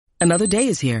Another day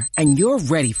is here, and you're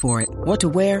ready for it. What to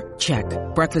wear? Check.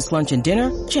 Breakfast, lunch, and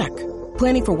dinner? Check.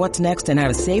 Planning for what's next and how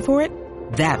to save for it?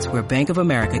 That's where Bank of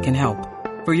America can help.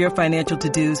 For your financial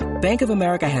to-dos, Bank of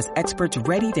America has experts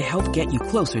ready to help get you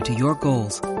closer to your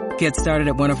goals. Get started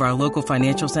at one of our local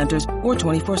financial centers or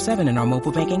 24/7 in our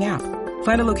mobile banking app.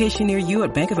 Find a location near you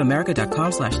at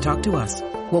bankofamerica.com/talktous.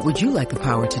 What would you like the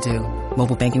power to do?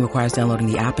 Mobile banking requires downloading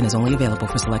the app and is only available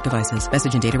for select devices.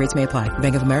 Message and data rates may apply.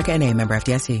 Bank of America N.A., member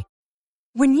FDIC.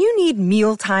 When you need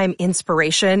mealtime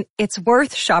inspiration, it's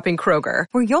worth shopping Kroger,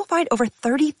 where you'll find over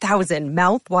 30,000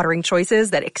 mouth-watering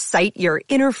choices that excite your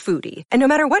inner foodie. And no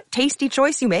matter what tasty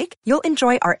choice you make, you'll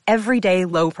enjoy our everyday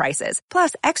low prices,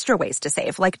 plus extra ways to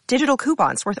save, like digital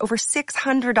coupons worth over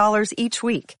 $600 each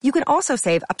week. You can also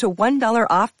save up to $1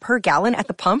 off per gallon at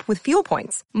the pump with fuel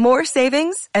points. More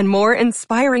savings and more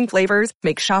inspiring flavors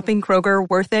make shopping Kroger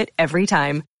worth it every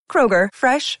time. Kroger,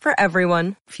 fresh for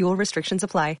everyone. Fuel restrictions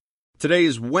apply. Today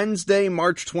is Wednesday,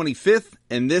 March 25th,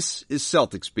 and this is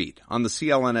Celtic Beat on the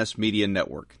CLNS Media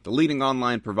Network, the leading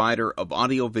online provider of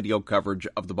audio-video coverage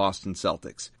of the Boston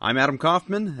Celtics. I'm Adam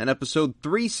Kaufman, and episode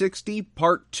 360,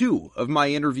 part 2 of my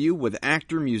interview with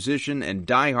actor, musician, and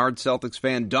diehard Celtics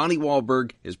fan Donnie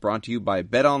Wahlberg is brought to you by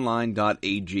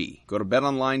betonline.ag. Go to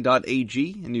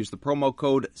betonline.ag and use the promo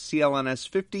code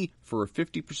CLNS50 for a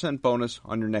 50% bonus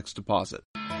on your next deposit.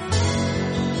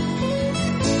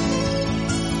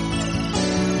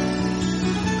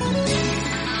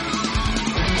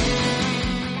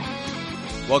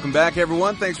 Welcome back,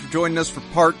 everyone. Thanks for joining us for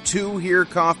part 2 here.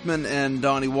 Kaufman and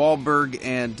Donnie Wahlberg,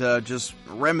 and just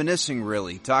reminiscing,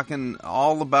 really. Talking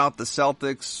all about the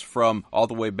Celtics from all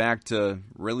the way back to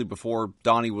really before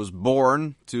Donnie was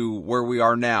born to where we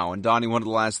are now. And Donnie, one of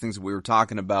the last things that we were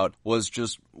talking about was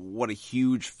just what a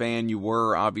huge fan you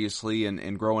were, obviously,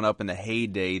 and growing up in the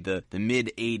heyday, the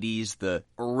mid-'80s, the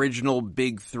original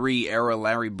Big Three era,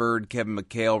 Larry Bird, Kevin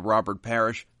McHale, Robert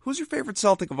Parrish. Who's your favorite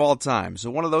Celtic of all time?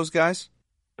 So one of those guys?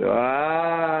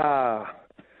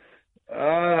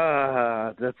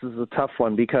 This is a tough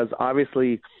one because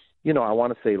obviously, I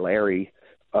want to say Larry.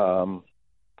 In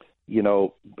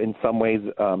some ways,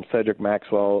 Cedric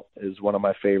Maxwell is one of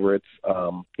my favorites.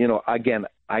 Again,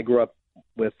 I grew up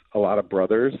with a lot of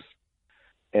brothers,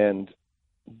 and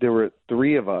there were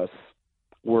 3 of us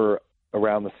were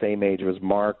around the same age. It was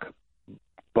Mark,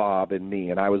 Bob, and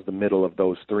me, and I was the middle of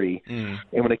those 3. And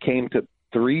when it came to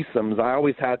threesomes, I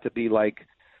always had to be like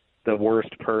the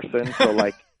worst person. So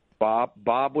like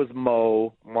Bob was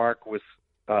Mo, Mark was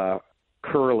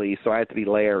Curly, so I had to be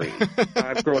Larry.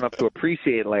 I've grown up to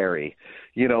appreciate Larry,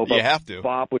 but you have to.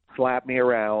 Bob would slap me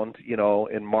around,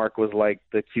 and Mark was like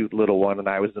the cute little one, and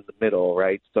I was in the middle,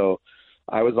 right? So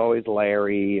I was always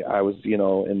Larry. I was,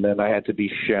 and then I had to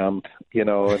be Shemp, and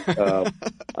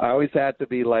I always had to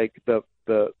be like the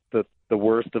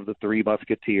worst of the 3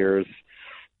 Musketeers.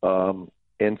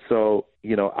 And so,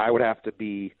 I would have to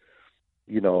be,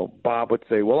 Bob would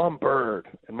say, well, I'm Bird.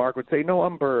 And Mark would say, no,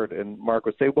 I'm Bird. And Mark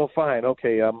would say, well, fine.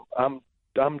 Okay. I'm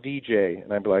DJ.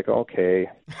 And I'd be like, okay,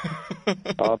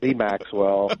 I'll be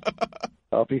Maxwell.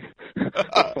 I'll be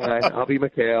fine. I'll be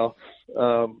McHale.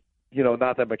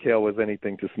 Not that McHale was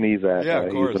anything to sneeze at. Yeah,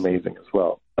 of course. He's amazing as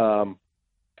well.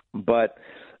 But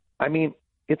I mean,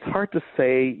 it's hard to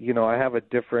say, I have a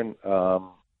different,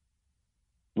 of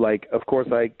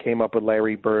course I came up with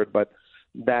Larry Bird, but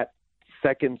that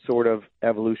second sort of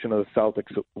evolution of the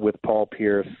Celtics with Paul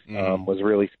Pierce was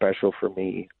really special for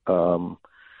me. That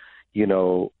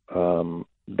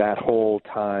whole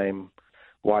time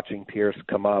watching Pierce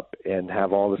come up and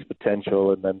have all this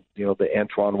potential, and then, the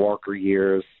Antoine Walker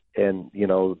years, and,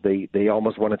 they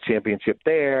almost won a championship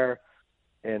there.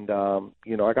 And,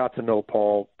 I got to know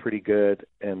Paul pretty good,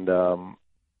 and,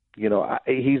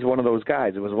 he's one of those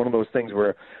guys. It was one of those things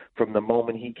where from the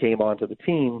moment he came onto the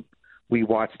team, we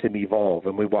watched him evolve,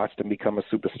 and we watched him become a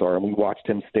superstar, and we watched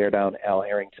him stare down Al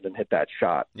Harrington and hit that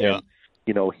shot. Yeah.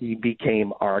 And, he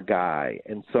became our guy.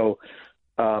 And so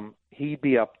he'd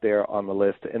be up there on the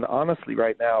list. And honestly,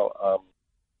 right now,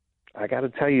 I got to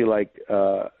tell you,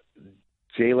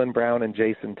 Jaylen Brown and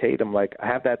Jason Tatum, I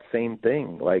have that same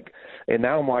thing. And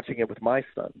now I'm watching it with my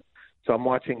son. So I'm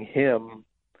watching him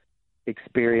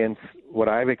experience what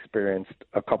I've experienced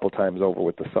a couple times over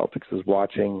with the Celtics, is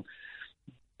watching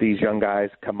these young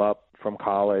guys come up from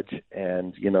college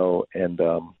and,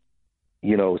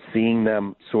 seeing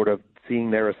them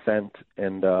seeing their ascent.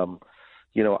 And,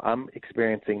 I'm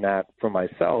experiencing that for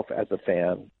myself as a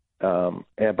fan.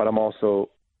 But I'm also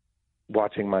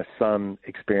watching my son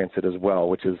experience it as well,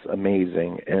 which is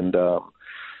amazing. And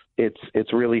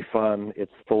it's really fun.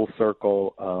 It's full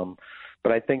circle.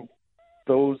 But I think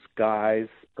those guys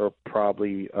are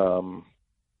probably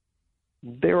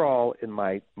they're all in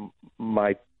my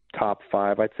top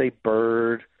 5. I'd say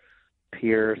Bird,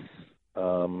 Pierce,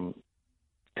 Tatum,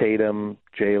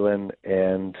 Jalen,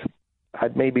 and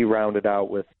I'd maybe round it out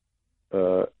with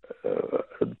 4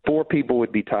 people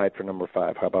would be tied for number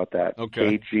 5. How about that?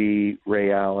 Okay. KG,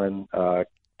 Ray Allen,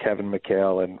 Kevin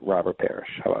McHale, and Robert Parrish.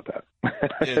 How about that?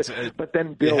 But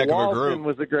then Bill Walton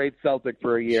was a great Celtic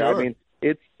for a year. Sure. I mean,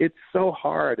 it's so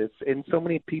hard. It's and so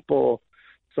many people,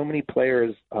 so many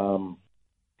players,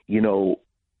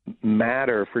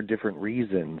 matter for different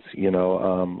reasons.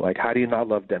 Like how do you not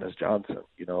love Dennis Johnson?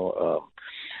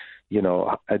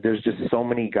 There's just so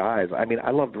many guys. I mean, I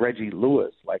loved Reggie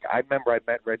Lewis. Like I remember I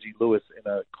met Reggie Lewis in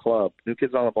a club. New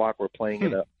Kids on the Block were playing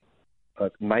in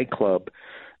a nightclub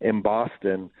in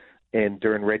Boston, and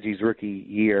during Reggie's rookie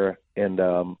year, and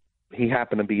he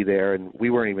happened to be there, and we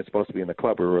weren't even supposed to be in the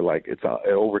club. We were like, it's an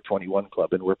over 21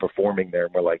 club, and we're performing there,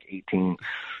 and we're like 18.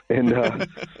 And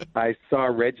I saw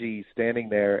Reggie standing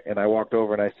there, and I walked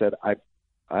over and I said,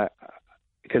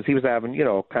 because he was having,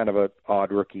 kind of an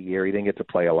odd rookie year. He didn't get to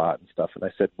play a lot and stuff. And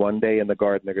I said, one day in the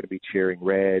Garden, they're going to be cheering,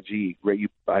 Reggie,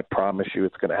 I promise you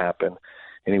it's going to happen.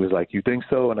 And he was like, you think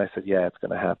so? And I said, yeah, it's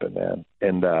going to happen, man.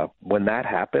 And when that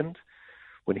happened,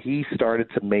 when he started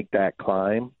to make that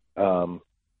climb,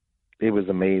 it was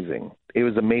amazing. It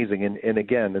was amazing. And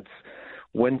again, it's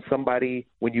when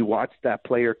you watch that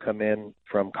player come in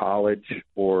from college,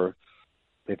 or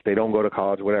if they don't go to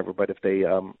college, whatever, but if they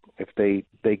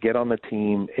get on the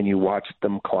team and you watch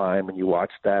them climb and you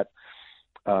watch that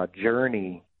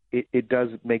journey, it does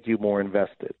make you more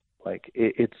invested. Like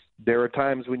there are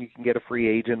times when you can get a free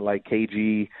agent like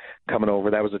KG coming over.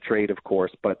 That was a trade, of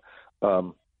course, but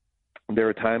there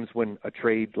are times when a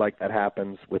trade like that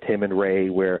happens with him and Ray,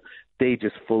 where they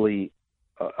just fully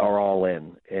are all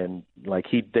in, and like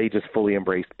they just fully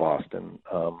embraced Boston,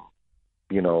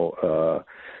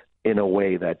 in a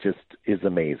way that just is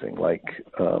amazing. Like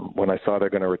when I saw they're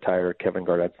going to retire Kevin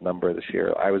Garnett's number this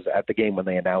year, I was at the game when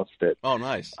they announced it. Oh,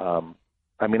 nice.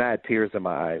 I mean, I had tears in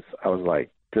my eyes. I was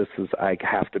like, I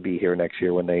have to be here next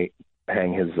year when they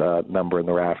hang his number in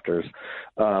the rafters.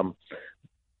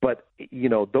 But,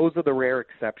 those are the rare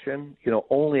exception.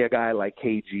 Only a guy like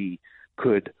KG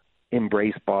could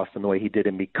embrace Boston the way he did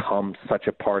and become such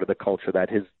a part of the culture that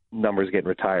his number's getting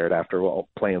retired after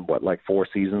playing, 4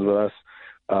 seasons with us?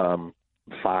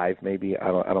 5 maybe. I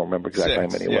don't remember exactly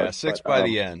 6, how many it was. 6 by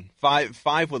the end.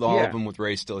 5 with all of them, with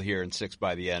Ray still here, and 6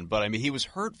 by the end. But, I mean, he was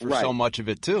hurt for so much of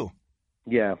it, too.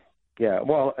 Yeah.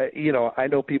 Well, I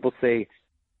know people say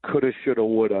coulda, shoulda,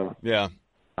 woulda. Yeah.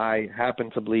 I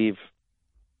happen to believe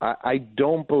I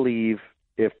don't believe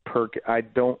if Perk –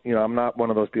 I'm not one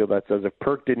of those people that says if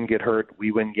Perk didn't get hurt,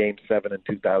 we win Game 7 in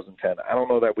 2010. I don't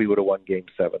know that we would have won Game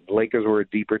 7. The Lakers were a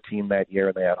deeper team that year,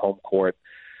 and they had home court.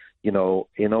 In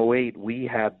 2008, we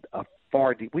had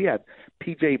we had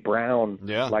P.J. Brown,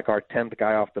 like our 10th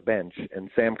guy off the bench, and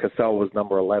Sam Cassell was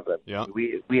number 11. Yeah.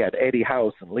 We had Eddie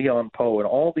House and Leon Poe and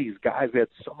all these guys. We had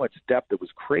so much depth. It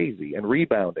was crazy, and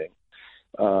rebounding.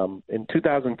 In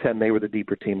 2010, they were the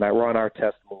deeper team. That run, our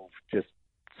test move, just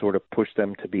sort of pushed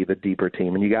them to be the deeper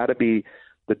team. And you got to be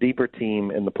the deeper team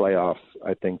in the playoffs,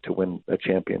 I think, to win a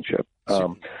championship.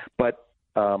 But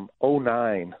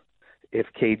 2009, if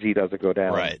KG doesn't go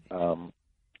down, right.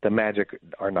 The Magic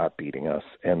are not beating us,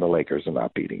 and the Lakers are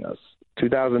not beating us.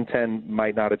 2010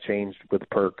 might not have changed with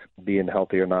Perk being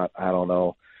healthy or not. I don't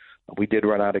know. We did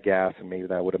run out of gas, and maybe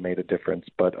that would have made a difference.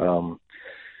 But, Game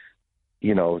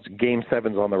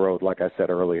 7's on the road, like I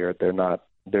said earlier.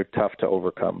 They're tough to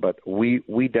overcome. But we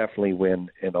definitely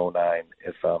win in 2009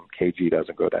 if KG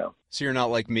doesn't go down. So you're not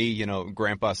like me,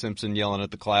 Grandpa Simpson yelling at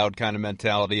the cloud kind of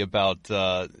mentality about,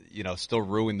 still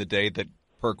ruining the day that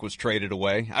Perk was traded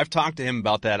away. I've talked to him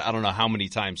about that I don't know how many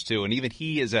times too, and even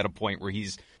he is at a point where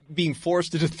he's being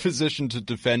forced into the position to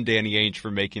defend Danny Ainge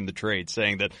for making the trade,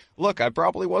 saying that, look, I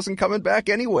probably wasn't coming back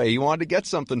anyway. You wanted to get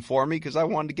something for me because I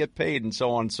wanted to get paid and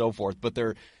so on and so forth. But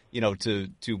they're,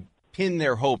 to pin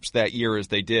their hopes that year as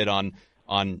they did on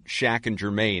Shaq and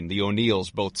Jermaine, the O'Neals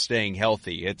both staying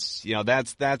healthy. It's,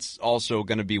 that's also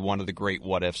going to be one of the great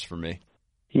what ifs for me.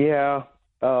 Yeah.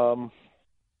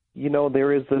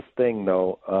 There is this thing,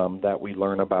 though, that we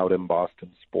learn about in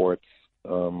Boston sports,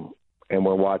 and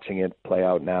we're watching it play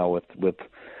out now with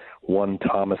one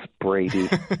Thomas Brady.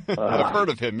 I've heard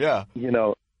of him, yeah.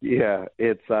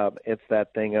 It's that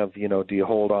thing of, do you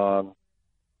hold on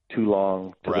too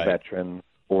long to the veterans,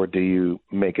 or do you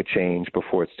make a change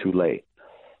before it's too late?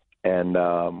 And,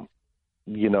 I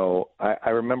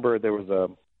remember there was I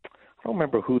don't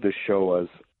remember who the show was.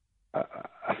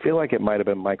 I feel like it might have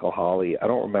been Michael Hawley. I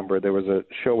don't remember. There was a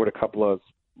show with a couple of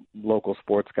local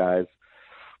sports guys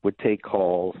would take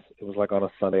calls. It was like on a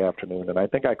Sunday afternoon, and I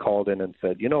think I called in and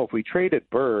said, if we traded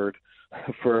Bird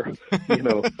for,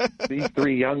 these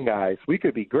three young guys, we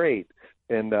could be great.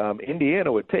 And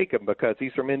Indiana would take him because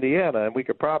he's from Indiana, and we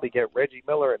could probably get Reggie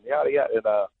Miller and yada yada. And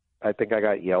I think I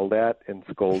got yelled at and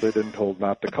scolded and told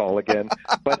not to call again.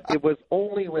 But it was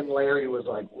only when Larry was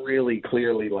like really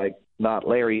clearly like not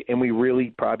Larry, and we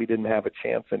really probably didn't have a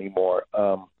chance anymore.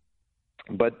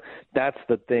 But that's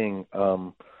the thing.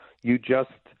 You do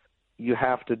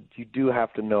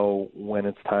have to know when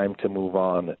it's time to move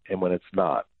on and when it's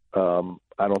not.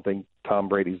 I don't think Tom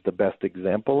Brady's the best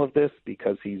example of this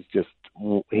because he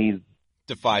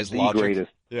defies the logic.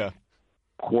 Greatest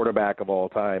quarterback of all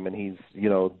time, and he's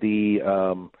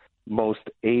the most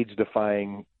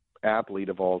age-defying athlete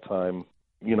of all time.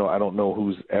 I don't know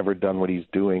who's ever done what he's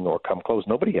doing or come close.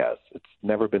 Nobody has. It's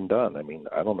never been done. I mean,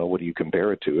 I don't know, what do you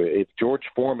compare it to? If George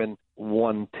Foreman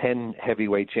won 10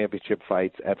 heavyweight championship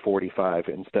fights at 45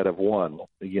 instead of one,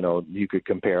 you could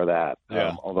compare that.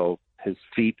 Yeah. Although his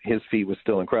feet was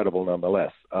still incredible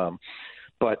nonetheless.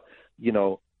 But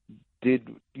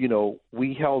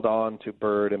we held on to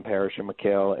Bird and Parrish and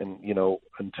McHale and,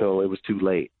 until it was too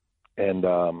late. And,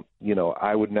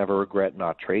 I would never regret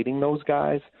not trading those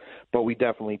guys, but we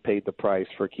definitely paid the price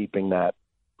for keeping that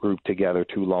group together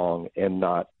too long and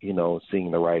not,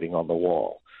 seeing the writing on the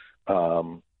wall.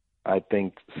 I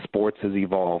think sports has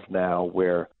evolved now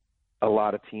where a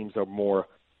lot of teams are more,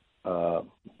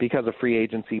 because of free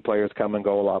agency, players come and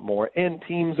go a lot more, and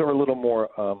teams are a little more,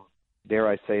 dare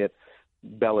I say it,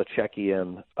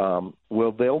 Belichickian.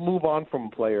 They'll move on from a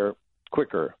player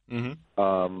quicker.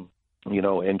 Mm-hmm.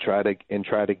 And try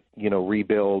to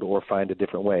rebuild or find a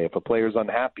different way. If a player's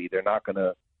unhappy, they're not going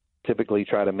to typically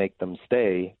try to make them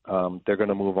stay. They're going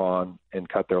to move on and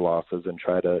cut their losses and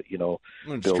try to build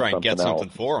try and get something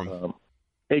else for them.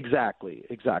 Exactly.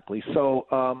 So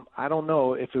I don't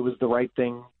know if it was the right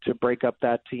thing to break up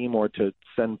that team or to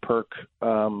send Perk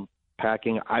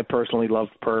packing. I personally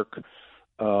loved Perk,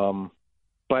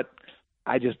 but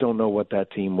I just don't know what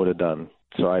that team would have done.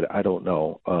 So I don't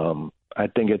know. I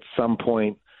think at some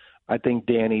point, I think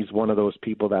Danny's one of those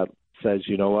people that says,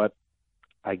 you know what,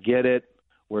 I get it,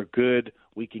 we're good,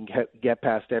 we can get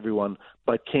past everyone,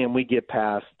 but can we get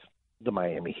past the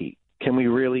Miami Heat? Can we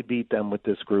really beat them with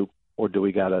this group, or do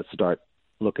we got to start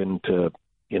looking to,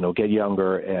 get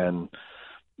younger and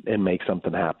make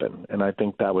something happen? And I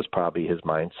think that was probably his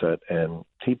mindset, and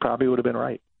he probably would have been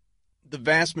right. The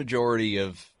vast majority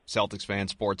of Celtics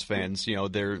fans, sports fans,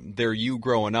 they're you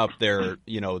growing up. They're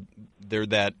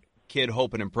that kid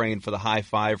hoping and praying for the high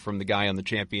five from the guy on the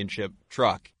championship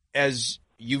truck. As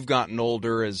you've gotten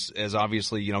older, as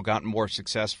obviously, gotten more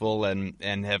successful and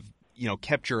have,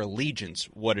 kept your allegiance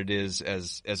what it is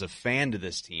as a fan to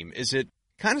this team, is it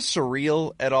kind of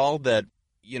surreal at all that,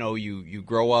 you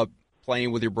grow up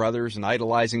playing with your brothers and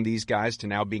idolizing these guys to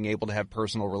now being able to have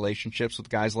personal relationships with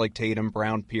guys like Tatum,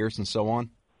 Brown, Pierce, and so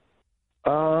on?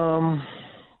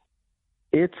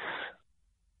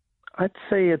 I'd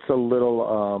say it's a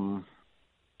little,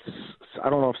 I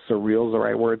don't know if surreal is the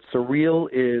right word. Surreal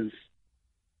is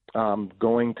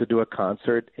going to do a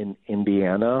concert in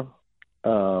Indiana,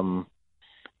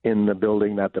 in the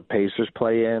building that the Pacers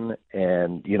play in,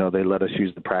 and, they let us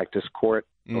use the practice court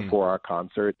before our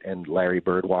concert, and Larry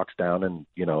Bird walks down and,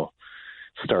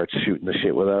 starts shooting the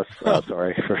shit with us.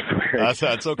 Sorry for swearing.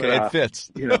 That's okay. It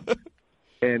fits.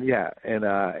 And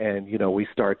we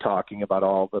start talking about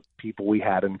all the people we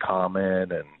had in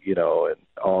common, and and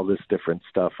all this different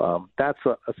stuff. That's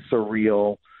a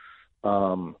surreal.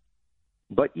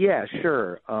 But yeah,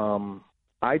 sure.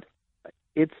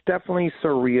 It's definitely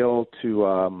surreal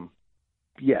to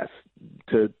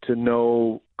to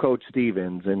know Coach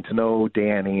Stevens and to know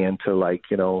Danny and to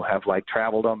have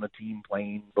traveled on the team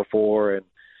plane before and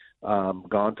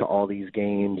gone to all these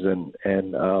games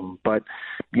but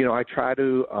I try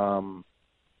to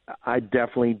I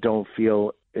definitely don't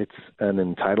feel it's an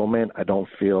entitlement. I don't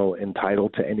feel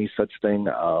entitled to any such thing.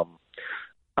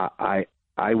 I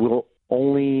will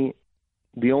only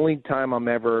the only time I'm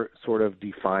ever sort of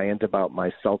defiant about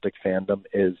my Celtic fandom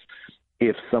is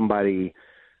if somebody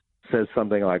says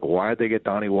something like, why did they get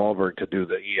Donnie Wahlberg to do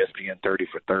the ESPN 30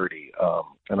 for 30?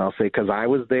 And I'll say, because I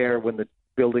was there when the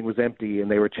building was empty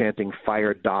and they were chanting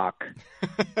 "Fire Doc,"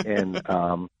 and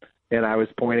I was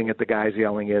pointing at the guys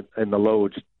yelling it in the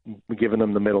loge, giving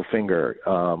them the middle finger.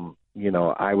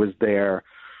 I was there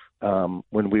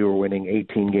when we were winning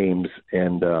 18 games,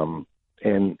 and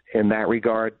in that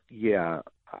regard, yeah,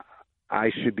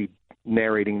 I should be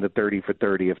narrating the 30 for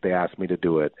 30 if they asked me to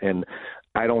do it. And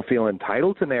I don't feel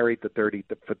entitled to narrate the 30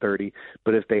 for 30,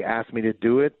 but if they ask me to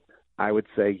do it, I would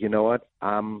say, you know what,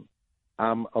 I'm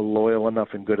a loyal enough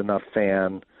and good enough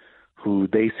fan who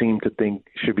they seem to think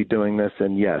should be doing this,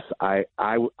 and yes, I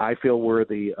feel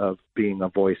worthy of being a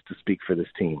voice to speak for this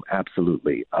team.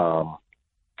 Absolutely.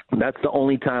 That's the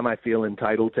only time I feel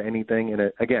entitled to anything.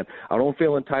 And again, I don't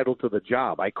feel entitled to the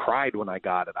job. I cried when I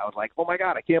got it. I was like, oh my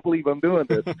God, I can't believe I'm doing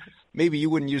this. Maybe you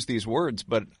wouldn't use these words,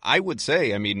 but I would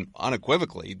say, I mean,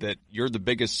 unequivocally, that you're the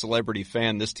biggest celebrity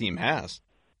fan this team has.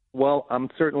 Well, I'm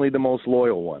certainly the most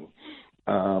loyal one.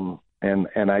 And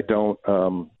I don't,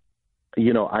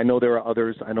 I know there are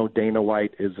others. I know Dana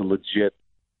White is a legit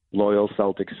loyal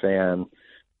Celtics fan.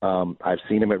 I've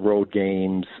seen him at road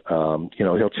games.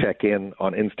 He'll check in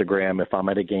on Instagram if I'm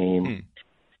at a game.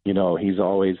 He's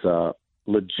always a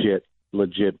legit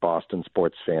Boston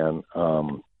sports fan.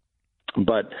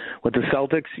 But with the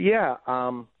Celtics,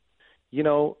 I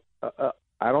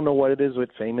don't know what it is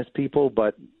with famous people,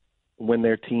 but when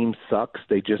their team sucks,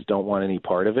 they just don't want any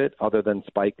part of it other than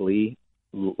Spike Lee,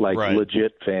 Right.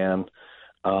 legit fan,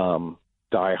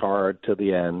 die hard to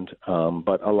the end.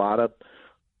 But a lot of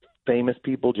famous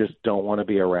people just don't want to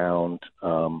be around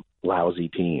lousy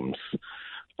teams.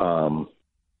 And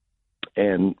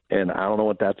I don't know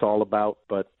what that's all about,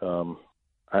 but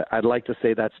I'd like to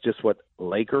say that's just what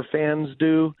Laker fans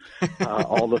do,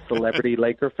 all the celebrity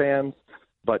Laker fans.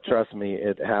 But trust me,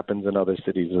 it happens in other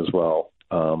cities as well.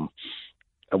 And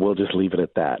we'll just leave it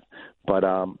at that. But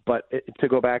to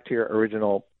go back to your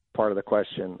original part of the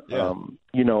question,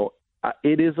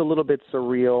 it is a little bit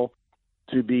surreal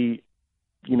to be,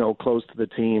 close to the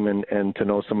team and to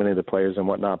know so many of the players and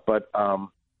whatnot. But I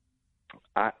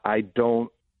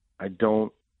don't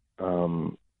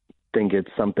think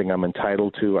it's something I'm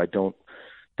entitled to. I don't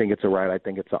think it's a right. I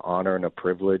think it's an honor and a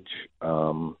privilege.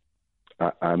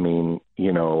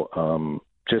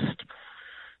 Just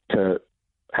to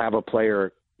have a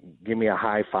player give me a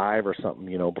high five or something,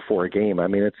 before a game. I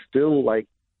mean, it's still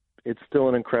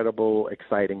an incredible,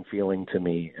 exciting feeling to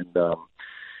me. And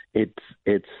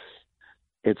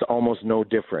it's almost no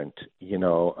different,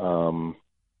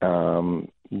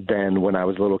 than when I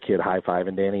was a little kid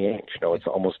high-fiving Danny Ainge. It's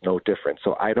almost no different.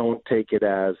 So I don't take it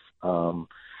as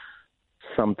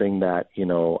something that,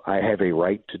 I have a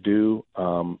right to do.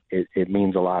 It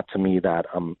means a lot to me that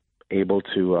I'm able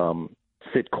to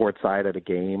sit courtside at a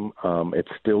game.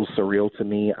 It's still surreal to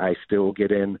me. I still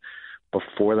get in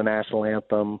before the national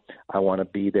anthem. I want to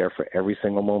be there for every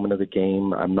single moment of the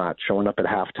game. I'm not showing up at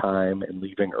halftime and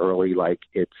leaving early. Like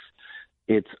it's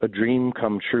a dream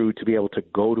come true to be able to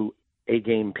go to a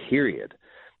game, period.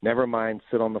 Never mind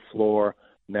sit on the floor,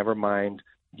 never mind,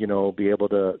 be able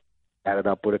to add it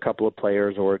up with a couple of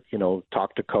players or,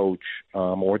 talk to coach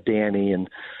or Danny. And,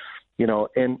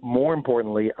 and more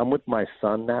importantly, I'm with my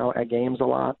son now at games a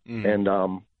lot. And,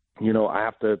 I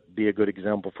have to be a good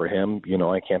example for him.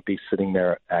 I can't be sitting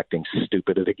there acting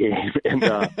stupid at a game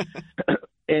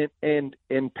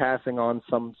and passing on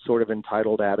some sort of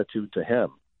entitled attitude to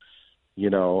him.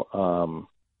 He's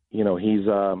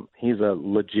a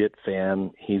legit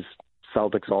fan. He's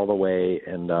Celtics all the way.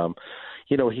 And,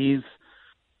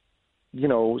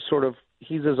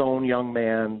 he's his own young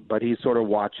man, but he's sort of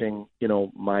watching,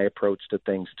 my approach to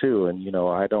things too. And,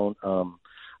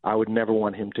 I would never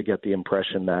want him to get the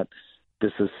impression that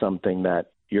this is something that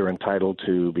you're entitled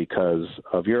to because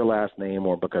of your last name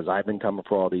or because I've been coming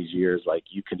for all these years. Like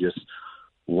you can just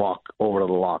walk over to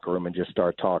the locker room and just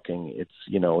start talking. It's,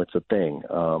 it's a thing.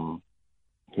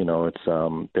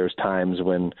 There's times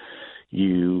when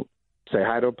you say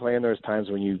hi to a player and there's times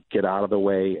when you get out of the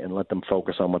way and let them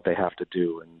focus on what they have to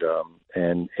do.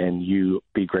 And you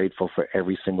be grateful for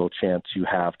every single chance you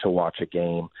have to watch a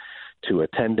game, to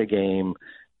attend a game,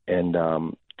 and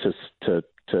to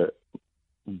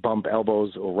bump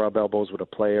elbows or rub elbows with a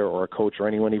player or a coach or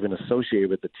anyone even associated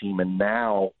with the team. And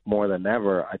now more than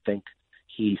ever, I think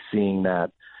he's seeing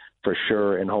that for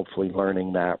sure and hopefully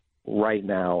learning that right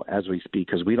now as we speak,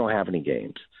 because we don't have any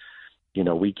games.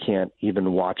 We can't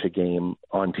even watch a game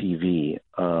on TV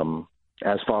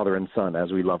as father and son,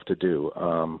 as we love to do.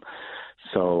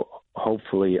 So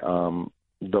hopefully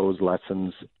those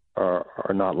lessons are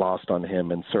not lost on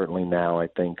him. And certainly now, I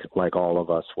think, like all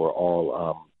of us, we're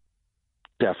all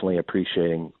definitely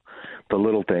appreciating the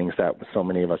little things that so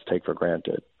many of us take for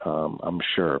granted, I'm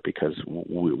sure, because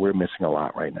we're missing a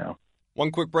lot right now.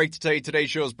 One quick break to tell you today's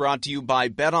show is brought to you by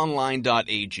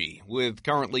BetOnline.ag. With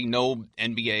currently no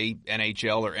NBA,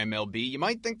 NHL, or MLB, you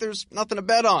might think there's nothing to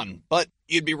bet on, but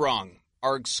you'd be wrong.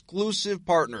 Our exclusive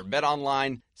partner,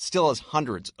 BetOnline, still has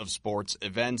hundreds of sports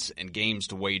events and games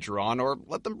to wager on, or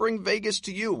let them bring Vegas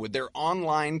to you with their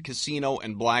online casino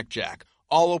and blackjack.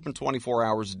 All open 24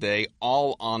 hours a day,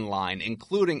 all online,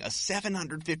 including a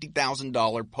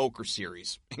 $750,000 poker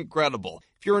series. Incredible.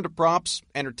 If you're into props,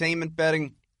 entertainment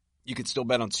betting, you can still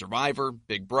bet on Survivor,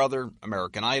 Big Brother,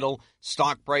 American Idol,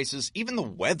 stock prices, even the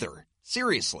weather.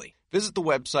 Seriously. Visit the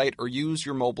website or use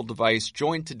your mobile device.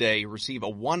 Join today. Receive a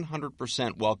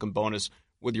 100% welcome bonus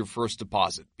with your first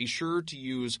deposit. Be sure to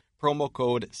use promo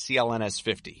code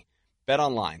CLNS50.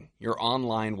 BetOnline, your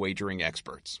online wagering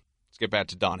experts. Let's get back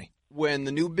to Donnie. When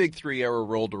the new Big Three era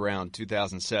rolled around,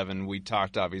 2007, we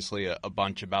talked obviously a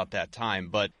bunch about that time.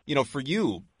 But, for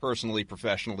you personally,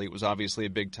 professionally, it was obviously a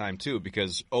big time too,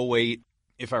 because '08,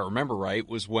 if I remember right,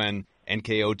 was when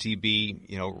NKOTB,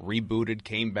 rebooted,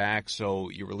 came back. So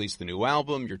you released the new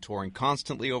album. You're touring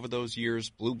constantly over those years.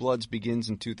 Blue Bloods begins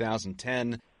in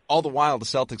 2010. All the while, the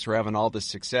Celtics were having all this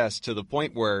success to the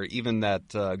point where even that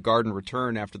Garden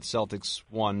return after the Celtics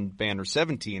won Banner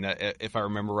 17, if I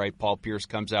remember right, Paul Pierce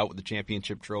comes out with the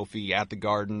championship trophy at the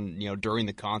Garden, during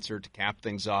the concert to cap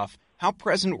things off. How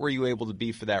present were you able to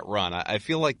be for that run? I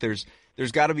feel like there's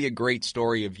got to be a great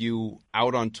story of you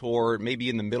out on tour, maybe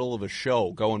in the middle of a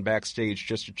show, going backstage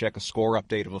just to check a score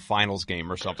update of a finals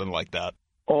game or something like that.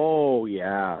 Oh,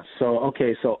 yeah. So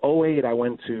 '08, I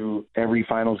went to every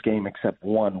finals game except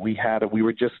one. We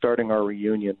were just starting our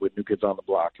reunion with New Kids on the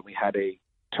Block, and we had a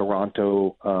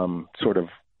Toronto sort of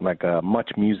like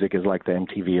Much Music is like the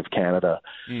MTV of Canada.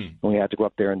 And we had to go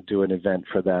up there and do an event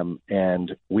for them.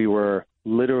 And we were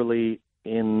literally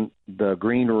in the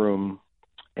green room,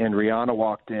 and Rihanna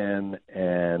walked in,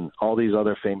 and all these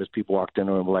other famous people walked in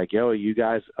and were like, yo, you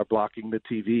guys are blocking the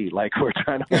TV. Like, we're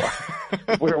trying to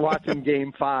watch. We're watching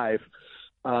Game 5.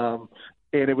 And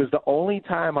it was the only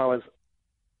time I was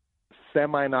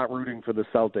not rooting for the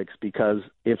Celtics, because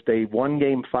if they won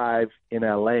Game 5 in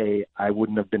L.A., I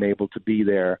wouldn't have been able to be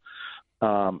there.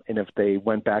 And if they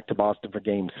went back to Boston for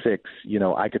Game 6,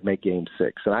 I could make Game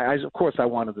 6. And I of course, I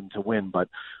wanted them to win, but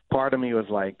part of me was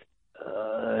like,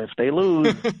 if they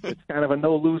lose, it's kind of a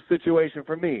no-lose situation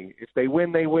for me. If they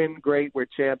win, they win. Great, we're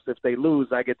champs. If they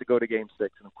lose, I get to go to Game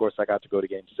 6. And, of course, I got to go to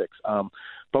Game 6.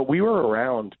 But we were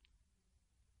around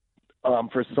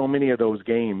for so many of those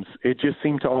games. It just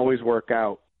seemed to always work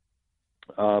out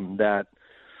that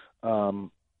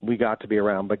we got to be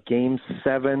around. But Game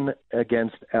 7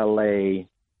 against L.A.,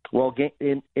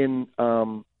 in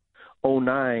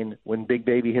 2009, when Big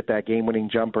Baby hit that game-winning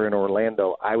jumper in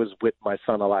Orlando, I was with my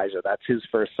son Elijah. That's his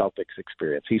first Celtics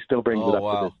experience. He still brings it up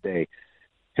to this day.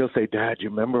 He'll say, Dad, you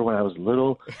remember when I was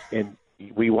little and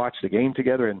we watched the game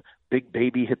together and Big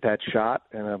Baby hit that shot?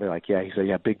 And I'll be like, yeah. He said,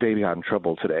 yeah, Big Baby got in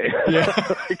trouble today. Yeah,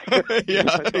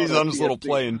 he's on his little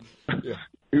plane. Yeah.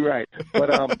 Right.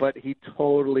 But he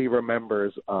totally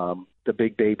remembers the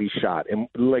Big Baby shot. And,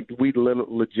 we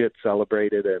legit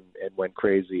celebrated and went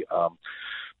crazy.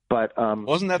 But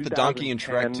wasn't that the donkey in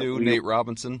Shrek 2, Nate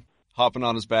Robinson, hopping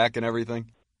on his back and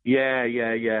everything? Yeah.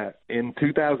 In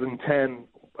 2010,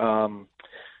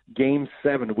 Game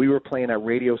 7, we were playing at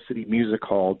Radio City Music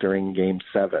Hall during Game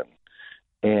 7.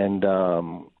 And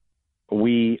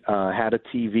we had a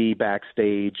TV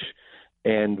backstage.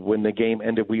 And when the game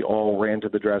ended, we all ran to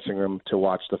the dressing room to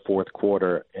watch the fourth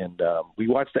quarter. And we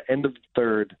watched the end of the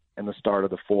third and the start of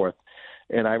the fourth.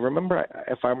 And I remember,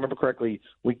 if I remember correctly,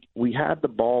 we had the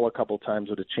ball a couple times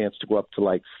with a chance to go up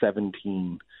to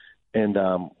 17, and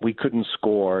we couldn't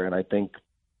score. And I think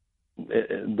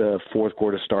the fourth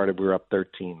quarter started, we were up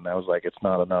 13. And I was like, it's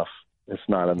not enough. It's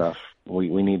not enough. We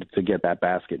needed to get that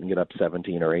basket and get up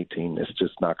 17 or 18. It's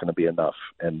just not going to be enough.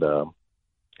 And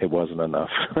it wasn't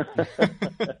enough.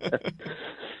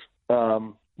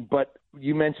 But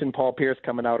you mentioned Paul Pierce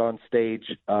coming out on stage.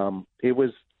 It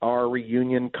was our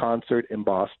reunion concert in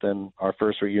Boston, our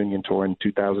first reunion tour in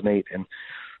 2008. And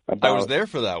I was there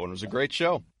for that one. It was a great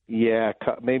show. Yeah,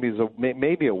 maybe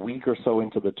a week or so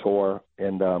into the tour,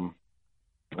 and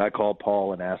I called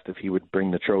Paul and asked if he would bring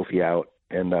the trophy out,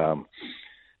 and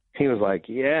he was like,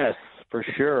 yes, for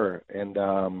sure. And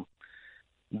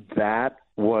that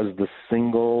was the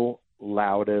single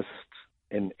loudest,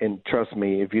 and trust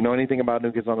me, if you know anything about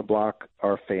New Kids on the Block,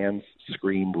 our fans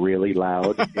scream really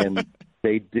loud, and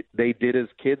they did as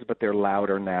kids, but they're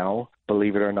louder now,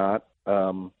 believe it or not.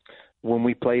 When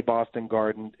we play Boston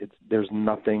Garden, there's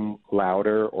nothing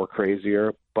louder or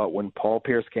crazier. But when Paul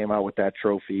Pierce came out with that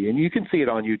trophy, and you can see it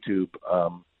on YouTube,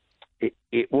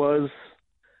 it was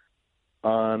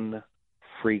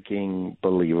unfreaking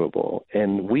believable.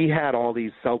 And we had all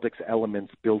these Celtics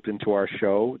elements built into our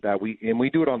show and we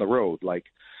do it on the road. Like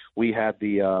we had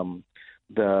the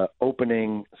the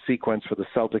opening sequence for the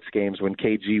Celtics games when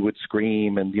KG would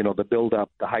scream and, the build up,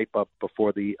 the hype up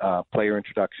before the player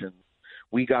introductions.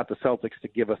 We got the Celtics to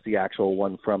give us the actual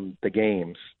one from the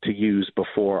games to use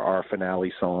before our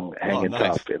finale song, Hangin'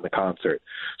 Tough, in the concert.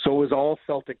 So it was all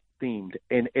Celtic themed,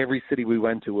 and every city we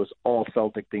went to was all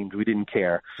Celtic themed. We didn't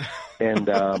care. And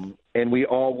and we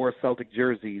all wore Celtic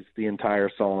jerseys the entire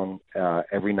song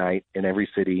every night in every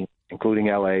city, including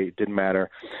LA. It didn't matter.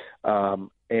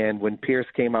 And when Pierce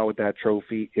came out with that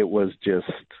trophy, it was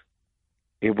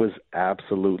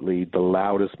absolutely the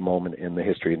loudest moment in the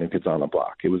history of New Kids on the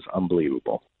Block. It was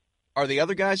unbelievable. Are the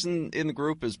other guys in the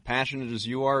group as passionate as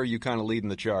you are, or are you kind of leading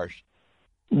the charge?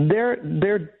 They're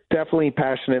definitely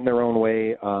passionate in their own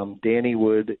way. Danny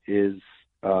Wood is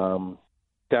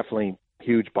definitely a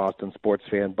huge Boston sports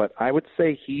fan, but I would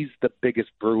say he's the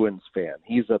biggest Bruins fan.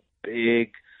 He's a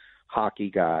big hockey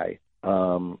guy.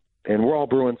 And we're all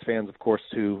Bruins fans, of course,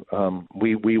 too.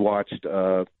 We watched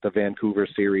the Vancouver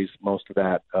series, most of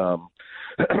that.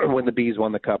 When the Bees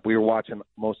won the Cup, we were watching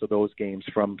most of those games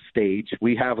from stage.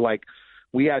 We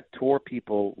had tour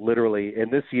people literally,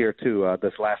 and this year too,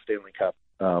 this last Stanley Cup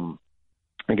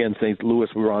against St. Louis,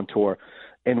 we were on tour.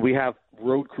 And we have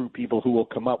road crew people who will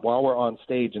come up while we're on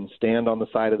stage and stand on the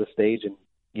side of the stage and,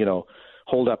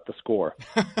 hold up the score.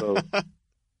 So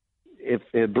if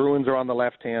Bruins are on the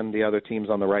left hand, the other team's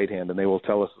on the right hand, and they will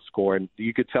tell us the score. And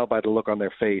you could tell by the look on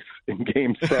their face in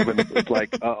Game 7, it's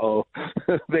like, uh-oh,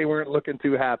 they weren't looking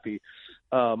too happy.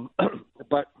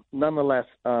 But nonetheless,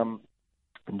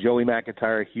 Joey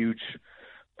McIntyre, a huge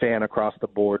fan across the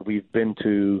board. We've been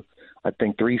to, I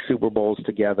think, 3 Super Bowls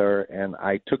together, and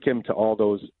I took him to all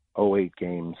those 2008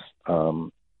 games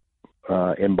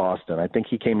in Boston. I think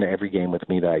he came to every game with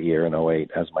me that year in 2008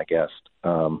 as my guest.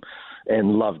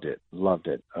 And loved it.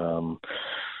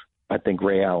 I think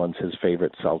Ray Allen's his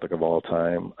favorite Celtic of all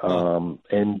time.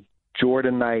 And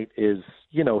Jordan Knight is,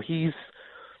 he's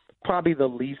probably the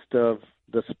least of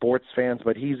the sports fans,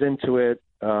 but he's into it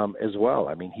as well.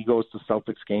 I mean, he goes to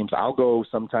Celtics games. I'll go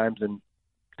sometimes and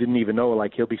didn't even know,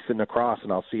 like, he'll be sitting across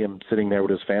and I'll see him sitting there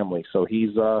with his family. So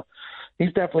he's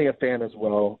definitely a fan as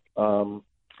well.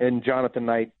 And Jonathan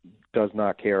Knight does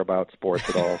not care about sports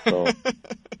at all. So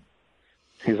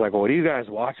he's like, well, what are you guys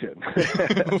watching?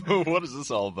 What is this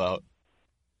all about?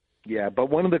 Yeah, but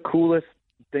one of the coolest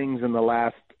things in the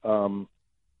last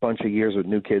bunch of years with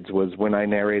New Kids was when I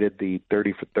narrated the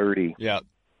 30 for 30. Yeah.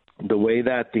 The way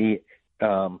that the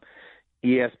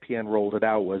ESPN rolled it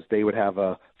out was they would have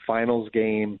a finals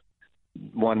game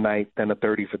one night, then a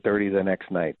 30 for 30 the next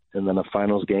night, and then a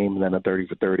finals game, and then a 30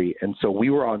 for 30. And so we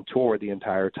were on tour the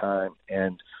entire time,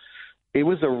 and it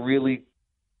was a really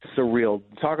surreal,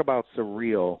 talk about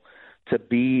surreal, to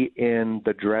be in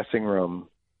the dressing room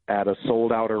at a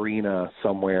sold-out arena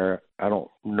somewhere. I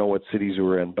don't know what cities we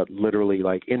were in, but literally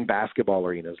like in basketball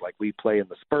arenas. Like we play in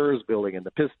the Spurs building and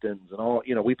the Pistons and all,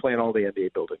 we play in all the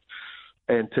NBA buildings.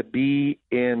 And to be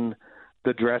in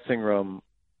the dressing room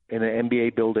in an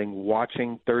NBA building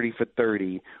watching 30 for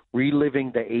 30,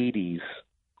 reliving the 80s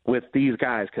with these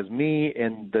guys, because me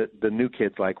and the New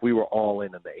Kids, like, we were all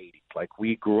in the 80s. Like,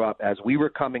 we grew up, as we were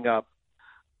coming up,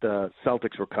 the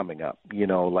Celtics were coming up,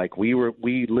 like we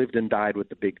lived and died with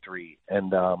the big three.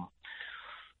 And,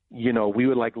 we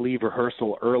would like leave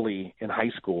rehearsal early in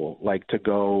high school, like to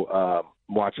go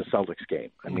watch a Celtics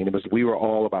game. I mean, we were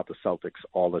all about the Celtics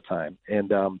all the time. And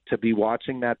to be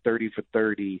watching that 30 for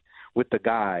 30 with the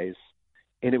guys,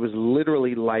 and it was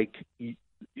literally like,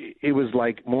 it was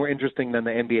like more interesting than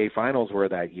the NBA finals were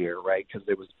that year, right? Because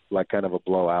it was like kind of a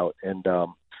blowout. And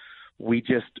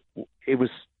it was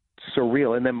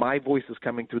surreal. And then my voice is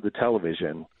coming through the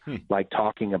television, like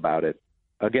talking about it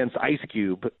against Ice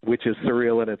Cube, which is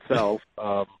surreal in itself.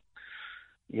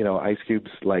 Ice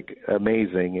Cube's like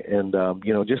amazing. And,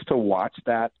 just to watch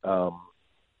that,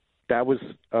 that was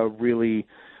a really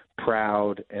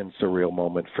proud and surreal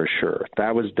moment for sure.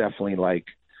 That was definitely like,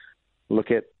 look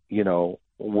at,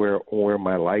 where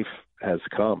my life has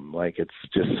come. Like, it's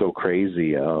just so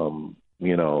crazy. I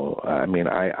mean,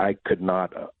 I could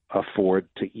not afford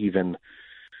to even,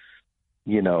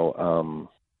 get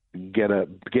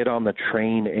on the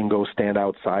train and go stand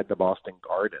outside the Boston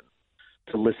Garden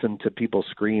to listen to people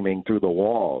screaming through the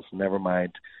walls, never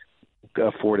mind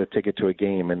afford a ticket to a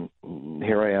game. And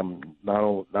here I am,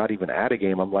 not even at a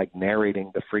game. I'm like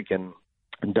narrating the freaking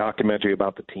documentary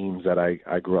about the teams that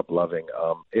I grew up loving.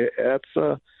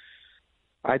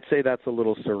 I'd say that's a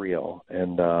little surreal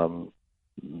and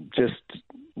just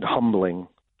humbling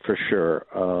for sure.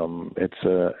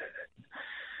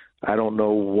 I don't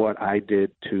know what I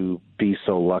did to be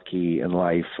so lucky in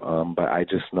life, but I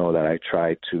just know that I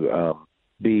tried to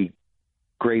be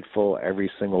grateful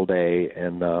every single day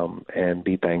and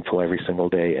be thankful every single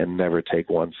day and never take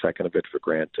 1 second of it for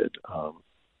granted,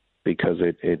 because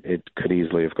it could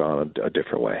easily have gone a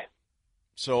different way.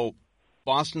 So,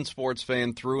 Boston sports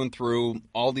fan through and through,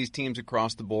 all these teams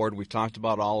across the board. We've talked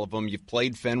about all of them. You've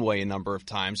played Fenway a number of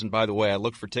times. And by the way, I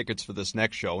looked for tickets for this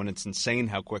next show, and it's insane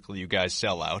how quickly you guys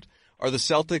sell out. Are the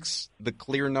Celtics the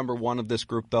clear number one of this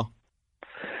group, though?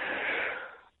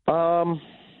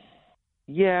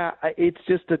 Yeah, it's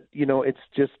just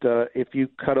if you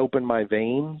cut open my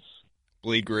veins,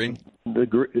 bleed green.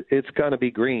 It's going to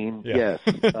be green. Yeah.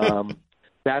 Yes.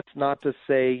 That's not to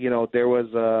say, there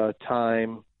was a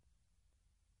time,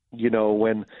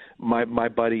 when my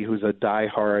buddy who's a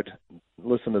diehard,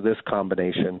 listen to this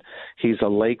combination. He's a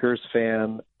Lakers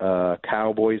fan, a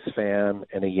Cowboys fan,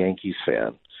 and a Yankees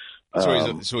fan.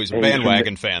 So he's a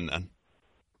bandwagon fan then.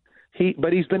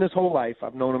 But he's been his whole life.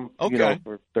 I've known him,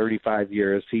 for 35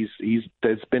 years.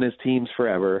 It's been his teams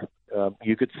forever.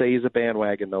 You could say he's a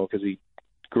bandwagon though, because he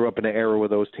grew up in an era where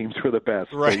those teams were the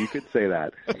best. Right. So you could say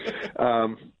that.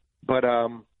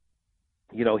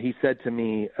 He said to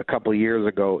me a couple of years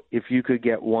ago, if you could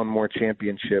get one more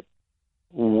championship,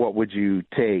 what would you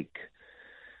take?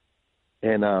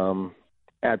 And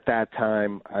at that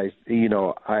time, I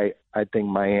think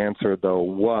my answer though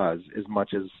was, as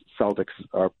much as Celtics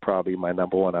are probably my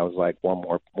number one, I was like, one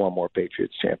more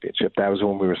Patriots championship. That was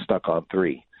when we were stuck on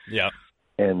 3. Yeah.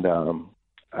 And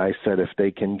I said, if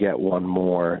they can get one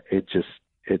more, it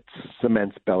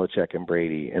cements Belichick and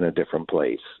Brady in a different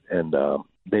place. And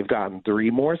they've gotten 3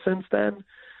 more since then,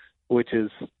 which is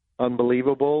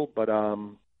unbelievable. But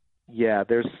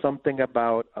there's something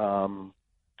about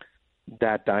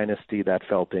that dynasty that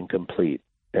felt incomplete.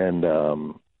 And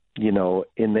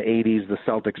in the 80s, the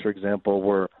Celtics, for example,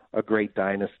 were a great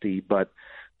dynasty, but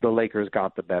the Lakers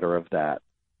got the better of that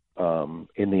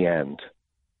in the end.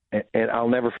 And I'll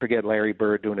never forget Larry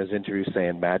Bird doing his interview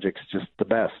saying Magic's just the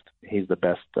best. He's the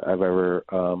best I've ever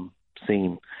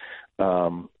seen.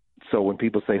 So when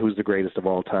people say who's the greatest of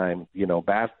all time,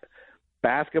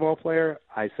 basketball player,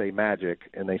 I say Magic,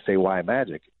 and they say, why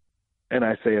Magic? And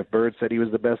I say, if Bird said he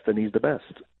was the best, then he's the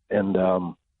best. And,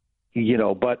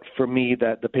 but for me,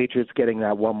 that the Patriots getting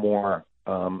that one more,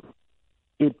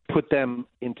 it put them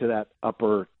into that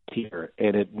upper tier,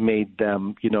 and it made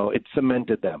them, it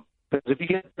cemented them. Because if you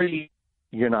get 3,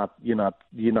 you're not in that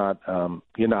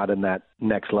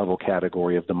next level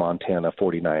category of the Montana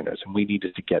 49ers, and we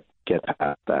needed to get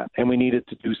past that, and we needed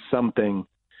to do something.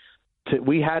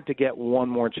 We had to get one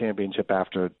more championship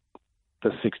after the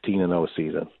 16-0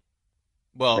 season.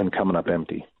 Well, and coming up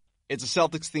empty. It's a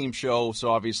Celtics themed show,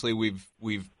 so obviously we've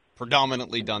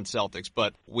predominantly done Celtics,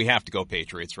 but we have to go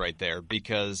Patriots right there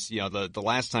because, the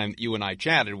last time that you and I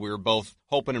chatted, we were both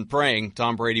hoping and praying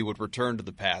Tom Brady would return to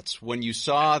the Pats. When you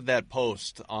saw that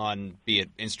post on, be it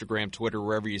Instagram, Twitter,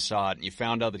 wherever you saw it, and you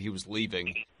found out that he was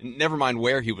leaving, never mind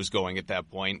where he was going at that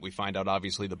point, we find out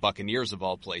obviously the Buccaneers of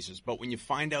all places, but when you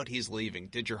find out he's leaving,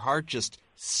 did your heart just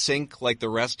sink like the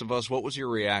rest of us? What was your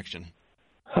reaction?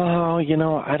 Oh, I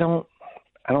don't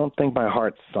think my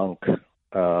heart sunk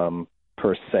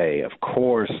per se. Of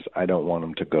course, I don't want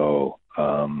him to go.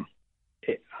 I'm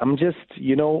just,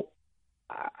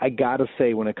 I got to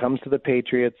say, when it comes to the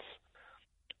Patriots,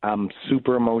 I'm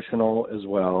super emotional as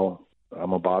well.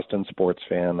 I'm a Boston sports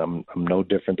fan. I'm no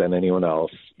different than anyone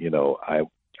else.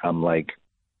 I'm like,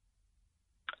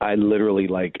 I literally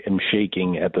am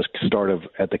shaking at the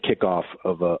kickoff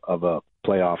of a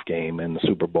playoff game in the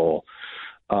Super Bowl.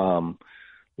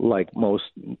 Like most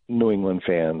New England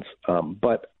fans.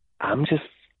 But I'm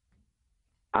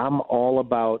all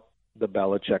about the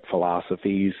Belichick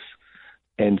philosophies.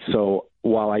 And so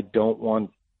while I don't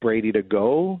want Brady to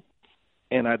go,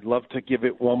 and I'd love to give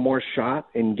it one more shot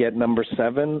and get number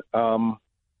 7, I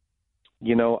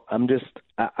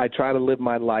try to live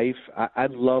my life. I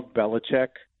love Belichick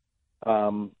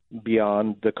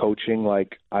beyond the coaching.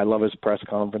 Like, I love his press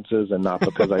conferences, and not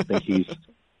because I think he's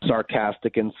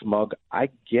sarcastic and smug. I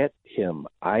get him.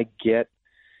 I get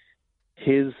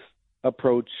his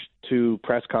approach to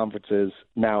press conferences.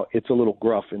 Now, it's a little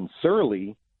gruff and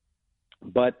surly,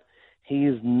 but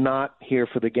he's not here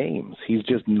for the games. He's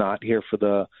just not here for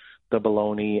the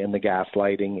baloney and the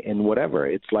gaslighting and whatever.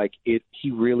 It's like he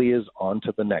really is on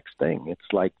to the next thing.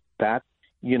 It's like that,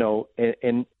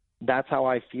 and that's how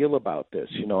I feel about this.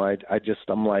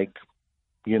 I'm like,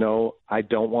 I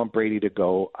don't want Brady to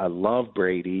go. I love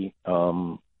Brady.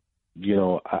 I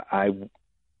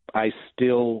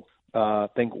still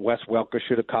think Wes Welker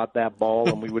should have caught that ball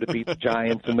and we would have beat the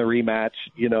Giants in the rematch,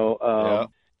 yada,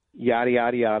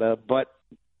 yada, yada. But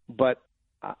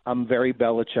I'm very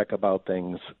Belichick about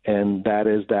things, and that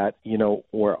is that,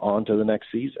 we're on to the next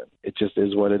season. It just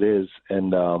is what it is.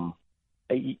 And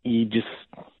you just,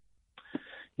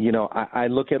 I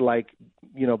look at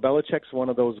Belichick's one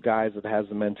of those guys that has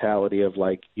the mentality of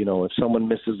if someone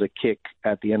misses a kick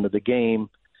at the end of the game,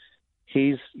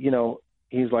 he's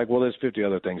like, well, there's 50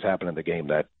 other things happen in the game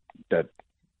that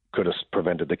could have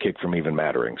prevented the kick from even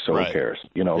mattering. So Right. Who cares?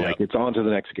 It's on to the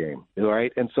next game.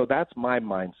 Right. And so that's my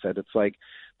mindset. It's like,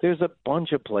 there's a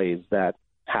bunch of plays that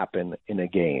happen in a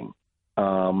game.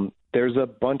 There's a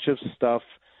bunch of stuff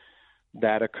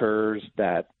that occurs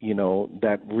that,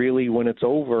 that really, when it's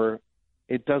over,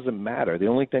 it doesn't matter. The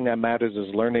only thing that matters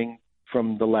is learning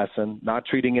from the lesson, not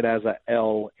treating it as a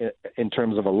L in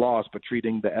terms of a loss, but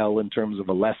treating the L in terms of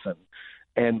a lesson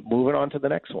and moving on to the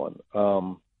next one.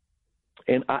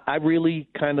 And I really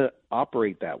kind of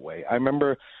operate that way. I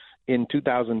remember in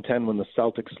 2010 when the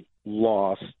Celtics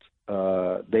lost,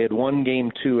 they had won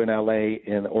game 2 in LA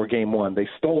or game 1. They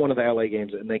stole one of the LA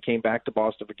games and they came back to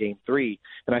Boston for game 3.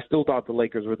 And I still thought the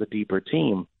Lakers were the deeper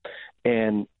team.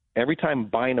 And every time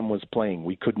Bynum was playing,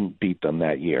 we couldn't beat them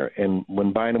that year. And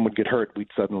when Bynum would get hurt,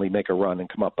 we'd suddenly make a run and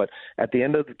come up. But at the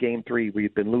end of the game 3,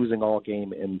 we'd been losing all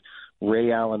game, and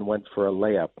Ray Allen went for a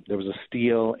layup. There was a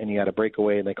steal, and he had a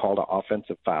breakaway, and they called an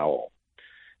offensive foul.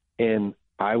 And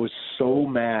I was so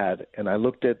mad, and I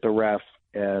looked at the ref,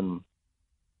 and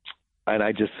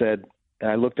I just said,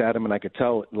 and I looked at him, and I could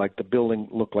tell, the building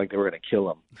looked like they were going to kill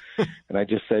him. And I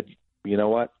just said, you know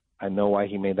what? I know why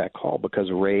he made that call, because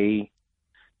Ray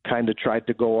kind of tried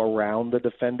to go around the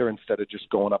defender instead of just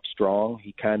going up strong.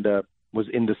 He kind of was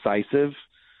indecisive.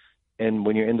 And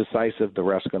when you're indecisive, the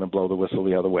ref's going to blow the whistle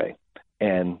the other way.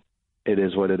 And it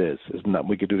is what it is. There's nothing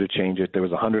we could do to change it. There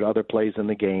was 100 other plays in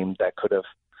the game that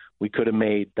we could have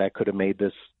made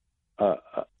this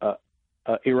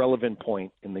irrelevant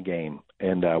point in the game,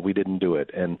 and we didn't do it.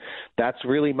 And that's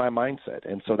really my mindset.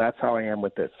 And so that's how I am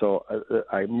with this. So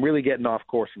I'm really getting off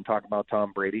course and talking about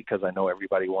Tom Brady, because I know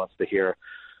everybody wants to hear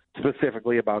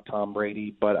specifically about Tom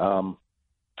Brady, but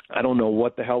I don't know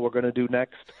what the hell we're going to do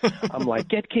next. I'm like,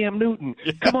 get Cam Newton.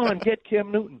 Come on, get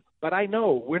Cam Newton. But I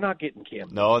know we're not getting Cam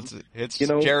Newton. No, it's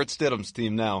Jarrett Stidham's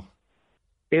team now.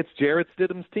 It's Jarrett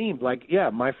Stidham's team.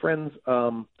 My friends,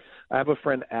 I have a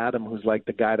friend, Adam, who's like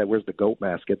the guy that wears the goat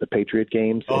mask at the Patriot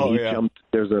games. And jumped.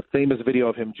 There's a famous video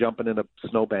of him jumping in a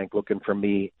snowbank looking for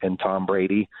me and Tom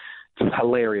Brady. It's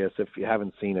hilarious if you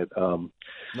haven't seen it. No,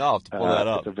 I'll have to pull that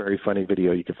up. It's a very funny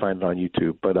video. You can find it on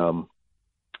YouTube. But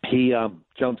he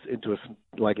jumps into a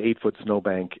 8-foot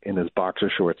snowbank in his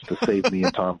boxer shorts to save me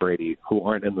and Tom Brady, who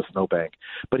aren't in the snowbank.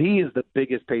 But he is the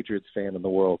biggest Patriots fan in the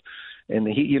world. And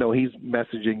he's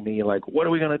messaging me like, what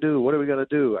are we going to do? What are we going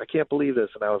to do? I can't believe this.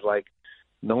 And I was like,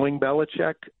 knowing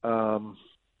Belichick,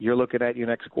 you're looking at your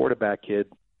next quarterback, kid.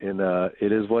 And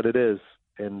it is what it is.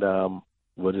 And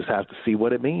we'll just have to see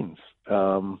what it means.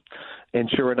 And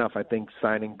sure enough, I think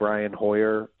signing Brian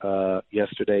Hoyer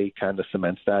yesterday kind of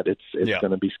cements that. It's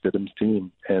going to be Stidham's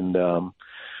team. And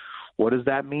what does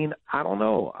that mean? I don't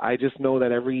know. I just know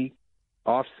that every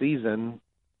offseason,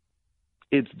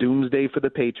 it's doomsday for the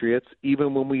Patriots,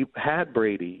 even when we had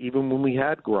Brady, even when we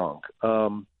had Gronk.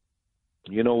 1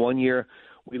 year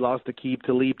we lost Aqib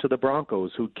Talib to the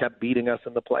Broncos, who kept beating us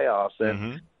in the playoffs.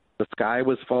 And the sky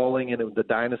was falling, and the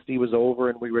dynasty was over,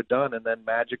 and we were done. And then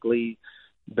magically,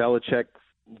 Belichick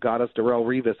got us Darrelle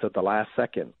Revis at the last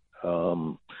second.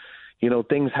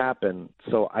 Things happen.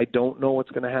 So I don't know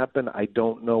what's going to happen. I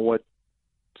don't know what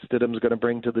Stidham's going to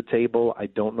bring to the table. I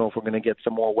don't know if we're going to get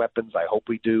some more weapons. I hope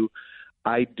we do.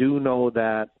 I do know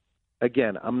that,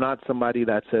 again, I'm not somebody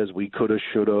that says we could have,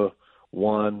 should have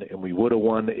won and we would have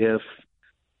won if.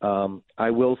 I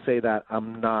will say that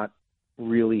I'm not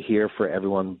really here for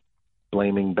everyone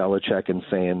blaming Belichick and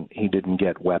saying he didn't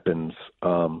get weapons,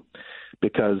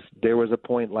 because there was a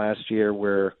point last year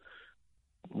where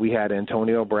we had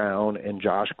Antonio Brown and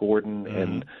Josh Gordon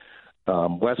and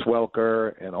Wes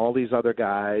Welker and all these other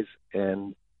guys,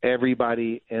 and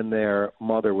everybody and their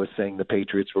mother was saying the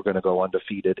Patriots were going to go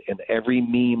undefeated, and every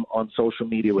meme on social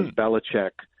media was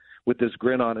Belichick with this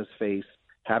grin on his face,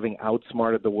 having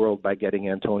outsmarted the world by getting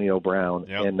Antonio Brown,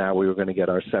 and now we were going to get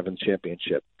our 7th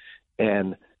championship.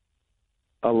 And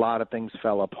a lot of things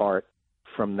fell apart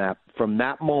from that. From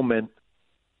that moment,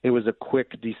 it was a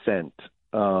quick descent.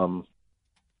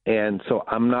 And so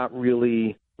I'm not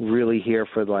really here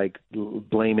for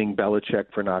blaming Belichick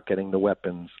for not getting the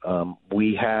weapons.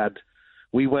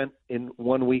 We went in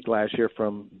 1 week last year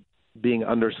from being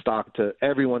understocked to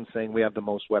everyone saying we have the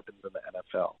most weapons in the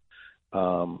NFL.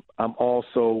 I'm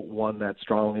also one that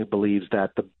strongly believes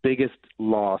that the biggest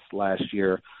loss last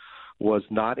year was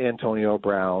not Antonio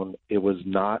Brown. It was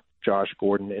not Josh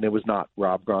Gordon, and it was not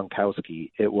Rob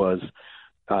Gronkowski. It was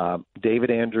David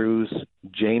Andrews,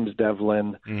 James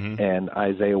Devlin, and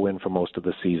Isaiah Wynn for most of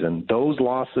the season. Those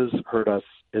losses hurt us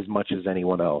as much as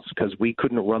anyone else because we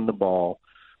couldn't run the ball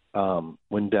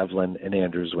when Devlin and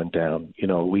Andrews went down. You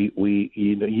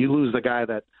lose the guy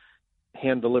that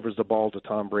hand delivers the ball to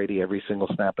Tom Brady every single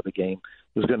snap of the game.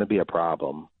 There's going to be a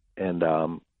problem, and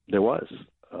there was.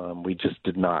 We just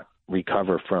did not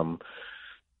recover from,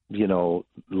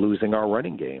 losing our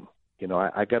running game.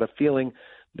 I got a feeling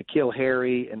N'Keal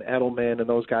Harry and Edelman and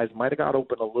those guys might have got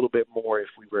open a little bit more if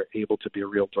we were able to be a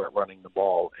real threat running the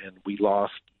ball. And we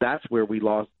lost. That's where we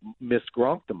missed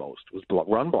Gronk the most, was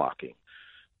run blocking.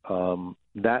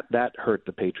 That hurt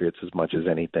the Patriots as much as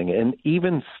anything. And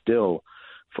even still,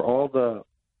 for all the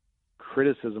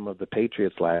criticism of the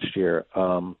Patriots last year,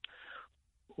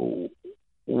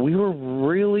 we were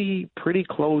really pretty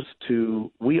close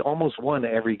to – we almost won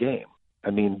every game. I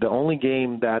mean, the only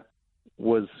game that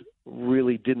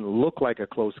really didn't look like a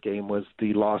close game was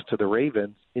the loss to the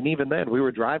Ravens. And even then, we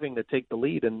were driving to take the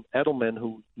lead, and Edelman,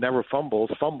 who never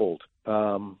fumbled.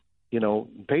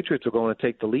 Patriots were going to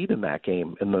take the lead in that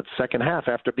game in the second half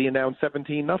after being down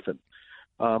 17-0.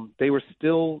 They were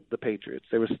still the Patriots.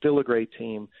 They were still a great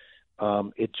team.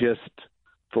 It just,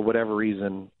 for whatever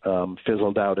reason,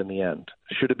 fizzled out in the end.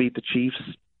 Should have beat the Chiefs.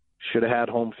 Should have had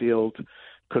home field.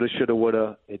 Coulda, shoulda,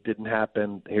 woulda. It didn't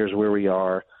happen. Here's where we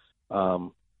are.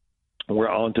 We're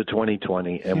on to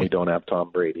 2020, and we don't have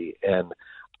Tom Brady. And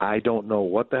I don't know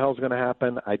what the hell's going to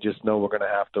happen. I just know we're going to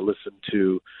have to listen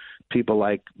to people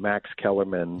like Max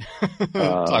Kellerman.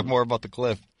 Talk more about the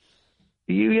cliff.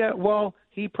 Yeah, well,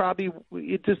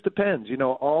 it just depends.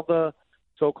 All the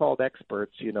so-called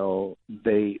experts,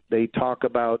 they talk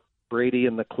about Brady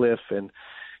and the cliff, and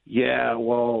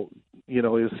he'll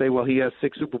say, well, he has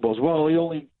 6 Super Bowls. Well, he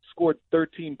only scored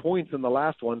 13 points in the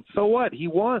last one. So what? He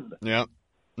won. Yeah.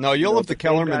 No, you'll have the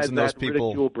Kellermans and those people.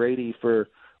 Ridicule Brady for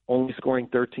only scoring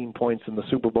 13 points in the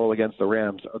Super Bowl against the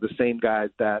Rams are the same guys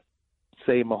that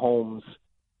say Mahomes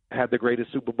had the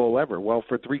greatest Super Bowl ever. Well,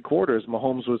 for 3 quarters,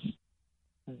 Mahomes was,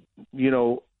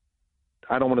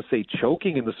 I don't want to say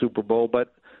choking in the Super Bowl,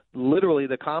 but literally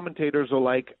the commentators are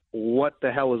like, what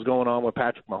the hell is going on with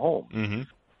Patrick Mahomes?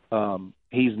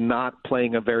 He's not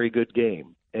playing a very good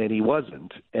game, and he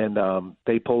wasn't. And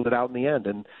they pulled it out in the end,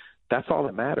 and that's all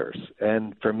that matters.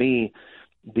 And for me,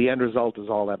 the end result is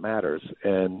all that matters.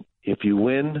 And if you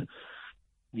win,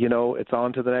 it's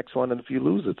on to the next one. And if you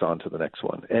lose, it's on to the next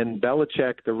one. And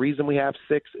Belichick, the reason we have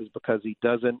 6 is because he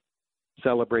doesn't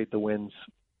celebrate the wins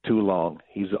too long.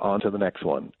 He's on to the next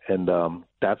one. And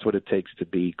that's what it takes to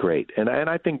be great. And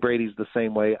I think Brady's the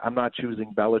same way. I'm not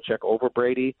choosing Belichick over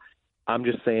Brady. I'm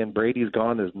just saying Brady's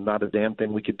gone. There's not a damn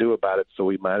thing we could do about it. So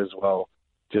we might as well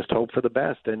just hope for the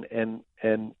best and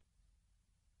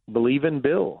believe in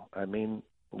Bill. I mean,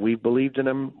 we believed in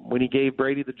him when he gave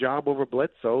Brady the job over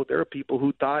Bledsoe. There are people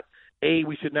who thought, A,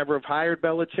 we should never have hired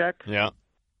Belichick. Yeah.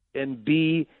 And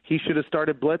B, he should have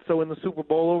started Bledsoe in the Super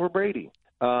Bowl over Brady.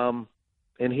 And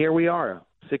here we are,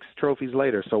 6 trophies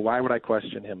later. So why would I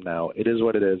question him now? It is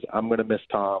what it is. I'm going to miss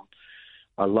Tom.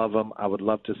 I love him. I would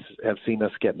love to have seen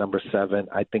us get number 7.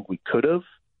 I think we could have.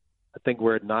 I think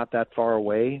we're not that far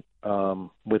away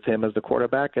with him as the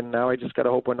quarterback. And now I just got to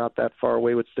hope we're not that far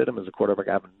away with Stidham as a quarterback.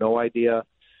 I have no idea,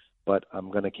 but I'm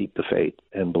going to keep the faith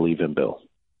and believe in Bill.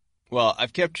 Well,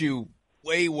 I've kept you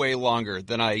way, way longer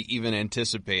than I even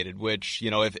anticipated, which,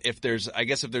 if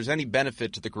there's any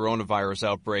benefit to the coronavirus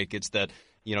outbreak, it's that,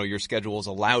 your schedule has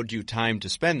allowed you time to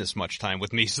spend this much time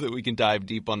with me so that we can dive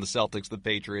deep on the Celtics, the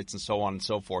Patriots, and so on and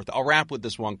so forth. I'll wrap with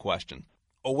this one question.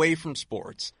 Away from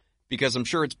sports, because I'm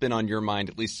sure it's been on your mind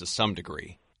at least to some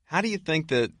degree, how do you think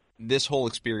that this whole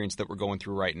experience that we're going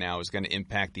through right now is going to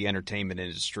impact the entertainment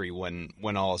industry when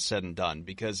all is said and done?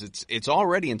 Because it's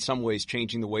already in some ways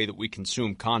changing the way that we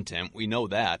consume content. We know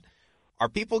that. Are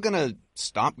people going to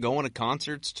stop going to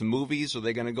concerts, to movies? Are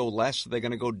they going to go less? Are they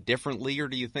going to go differently? Or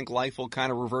do you think life will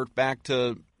kind of revert back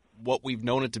to what we've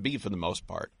known it to be for the most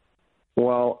part?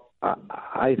 Well,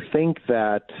 I think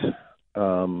that,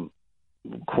 of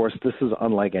course, this is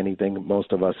unlike anything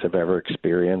most of us have ever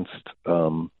experienced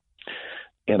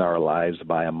in our lives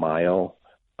by a mile.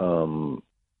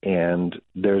 And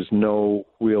there's no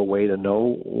real way to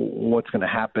know what's going to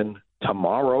happen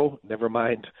tomorrow, never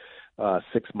mind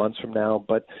 6 months from now.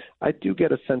 But I do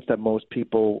get a sense that most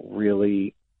people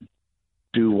really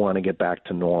do want to get back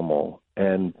to normal.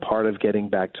 And part of getting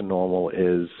back to normal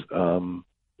is going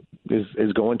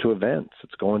to events.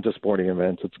 It's going to sporting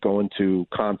events. It's going to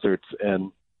concerts.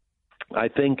 And I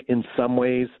think in some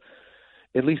ways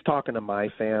at least talking to my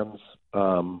fans,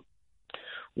 and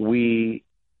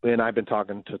I've been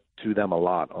talking to them a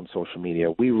lot on social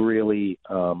media. We really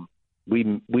we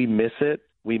miss it.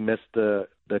 We miss the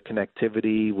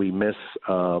connectivity. We miss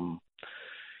the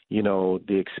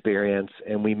experience,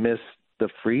 and we miss the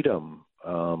freedom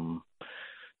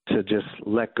to just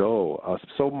let go.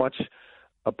 So much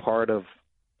a part of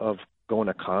going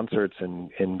to concerts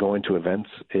and going to events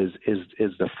is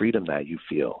the freedom that you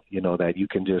feel. That you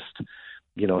can just,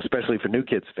 especially for New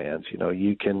Kids fans,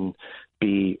 you can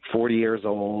be 40 years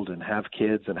old and have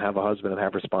kids and have a husband and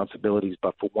have responsibilities,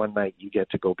 but for one night you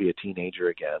get to go be a teenager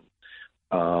again.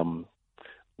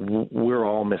 We're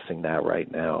all missing that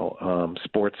right now.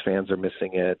 Sports fans are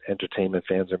missing it. Entertainment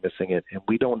fans are missing it. And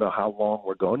we don't know how long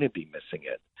we're going to be missing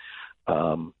it.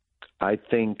 I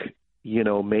think,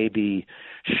 maybe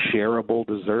shareable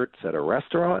desserts at a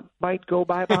restaurant might go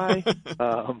bye-bye.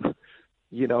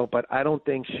 But I don't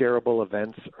think shareable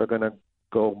events are going to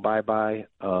go bye-bye.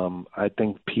 I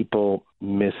think people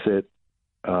miss it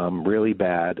really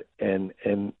bad. And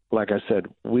like I said,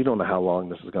 we don't know how long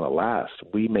this is going to last.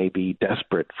 We may be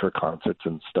desperate for concerts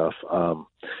and stuff.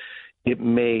 It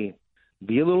may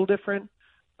be a little different.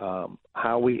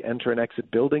 How we enter and exit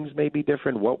buildings may be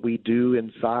different. What we do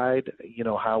inside,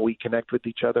 how we connect with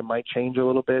each other might change a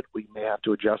little bit. We may have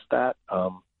to adjust that.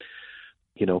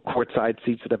 Courtside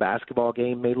seats at a basketball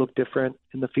game may look different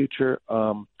in the future.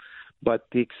 But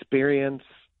the experience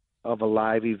of a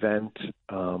live event,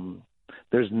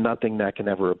 there's nothing that can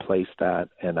ever replace that,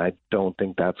 and I don't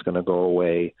think that's going to go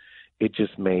away. It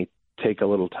just may take a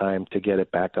little time to get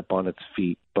it back up on its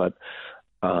feet. But,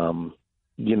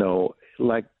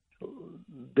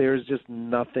 there's just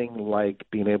nothing like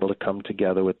being able to come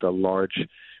together with a large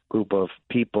group of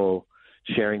people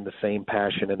sharing the same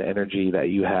passion and energy that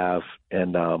you have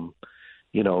and,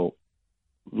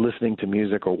 listening to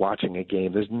music or watching a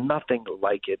game. There's nothing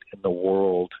like it in the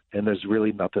world, and there's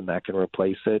really nothing that can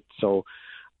replace it. So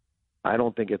I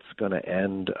don't think it's going to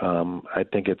end. I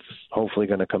think it's hopefully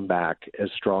going to come back as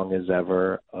strong as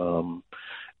ever.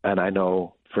 And I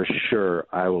know for sure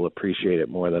I will appreciate it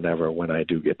more than ever when I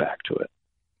do get back to it.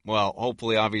 Well,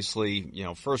 hopefully, obviously,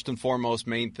 first and foremost,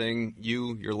 main thing,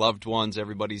 you, your loved ones,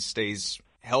 everybody stays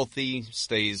healthy,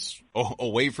 stays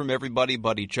away from everybody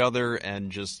but each other,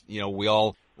 and just, we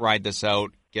all ride this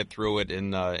out, get through it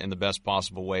in the best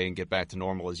possible way and get back to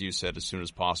normal, as you said, as soon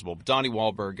as possible. But Donnie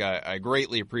Wahlberg, I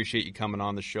greatly appreciate you coming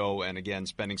on the show and, again,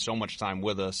 spending so much time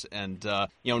with us. And,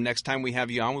 next time we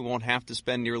have you on, we won't have to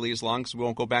spend nearly as long because we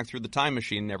won't go back through the time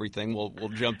machine and everything. We'll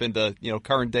jump into,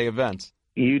 current day events.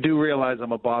 You do realize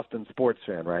I'm a Boston sports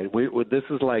fan, right? This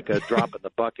is like a drop in the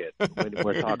bucket when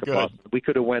we're talking Boston. We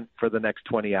could have went for the next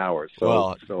 20 hours.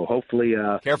 So hopefully,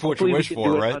 careful what hopefully you wish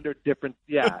for, right? Under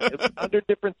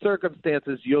different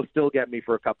circumstances, you'll still get me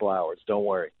for a couple hours. Don't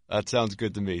worry. That sounds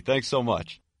good to me. Thanks so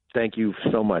much. Thank you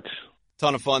so much.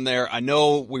 Ton of fun there. I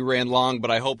know we ran long, but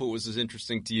I hope it was as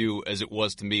interesting to you as it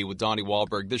was to me with Donnie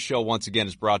Wahlberg. This show, once again,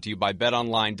 is brought to you by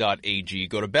betonline.ag.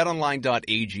 Go to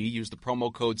betonline.ag, use the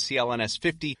promo code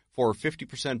CLNS50 for a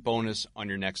 50% bonus on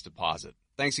your next deposit.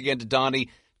 Thanks again to Donnie,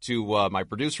 to my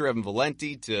producer, Evan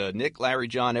Valenti, to Nick, Larry,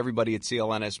 John, everybody at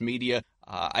CLNS Media.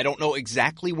 I don't know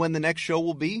exactly when the next show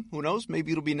will be. Who knows?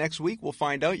 Maybe it'll be next week. We'll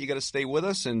find out. You got to stay with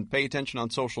us and pay attention on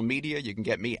social media. You can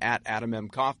get me at Adam M.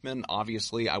 Kaufman.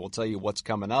 Obviously, I will tell you what's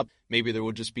coming up. Maybe there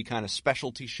will just be kind of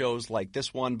specialty shows like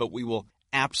this one, but we will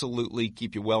absolutely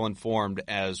keep you well informed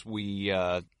as we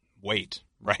wait.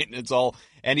 Right? It's all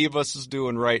any of us is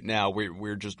doing right now.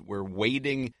 We're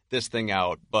waiting this thing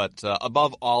out. But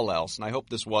above all else, and I hope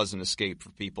this was an escape for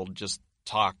people to just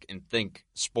talk and think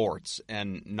sports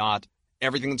and not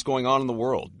everything that's going on in the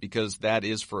world, because that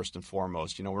is first and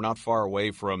foremost. We're not far away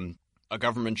from a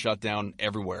government shutdown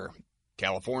everywhere.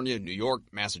 California, New York,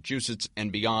 Massachusetts,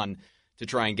 and beyond, to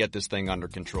try and get this thing under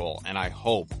control. And I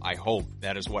hope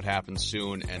that is what happens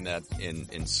soon, and that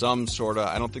in some sort of,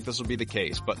 I don't think this will be the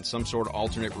case, but in some sort of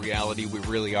alternate reality, we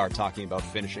really are talking about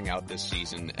finishing out this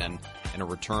season and a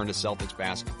return to Celtics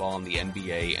basketball and the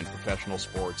NBA and professional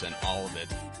sports and all of it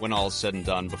when all is said and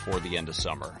done before the end of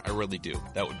summer. I really do.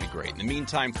 That would be great. In the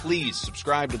meantime, please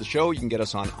subscribe to the show. You can get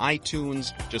us on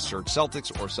iTunes. Just search Celtics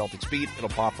or Celtics Beat. It'll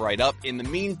pop right up. In the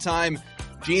meantime,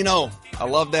 Gino, I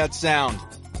love that sound.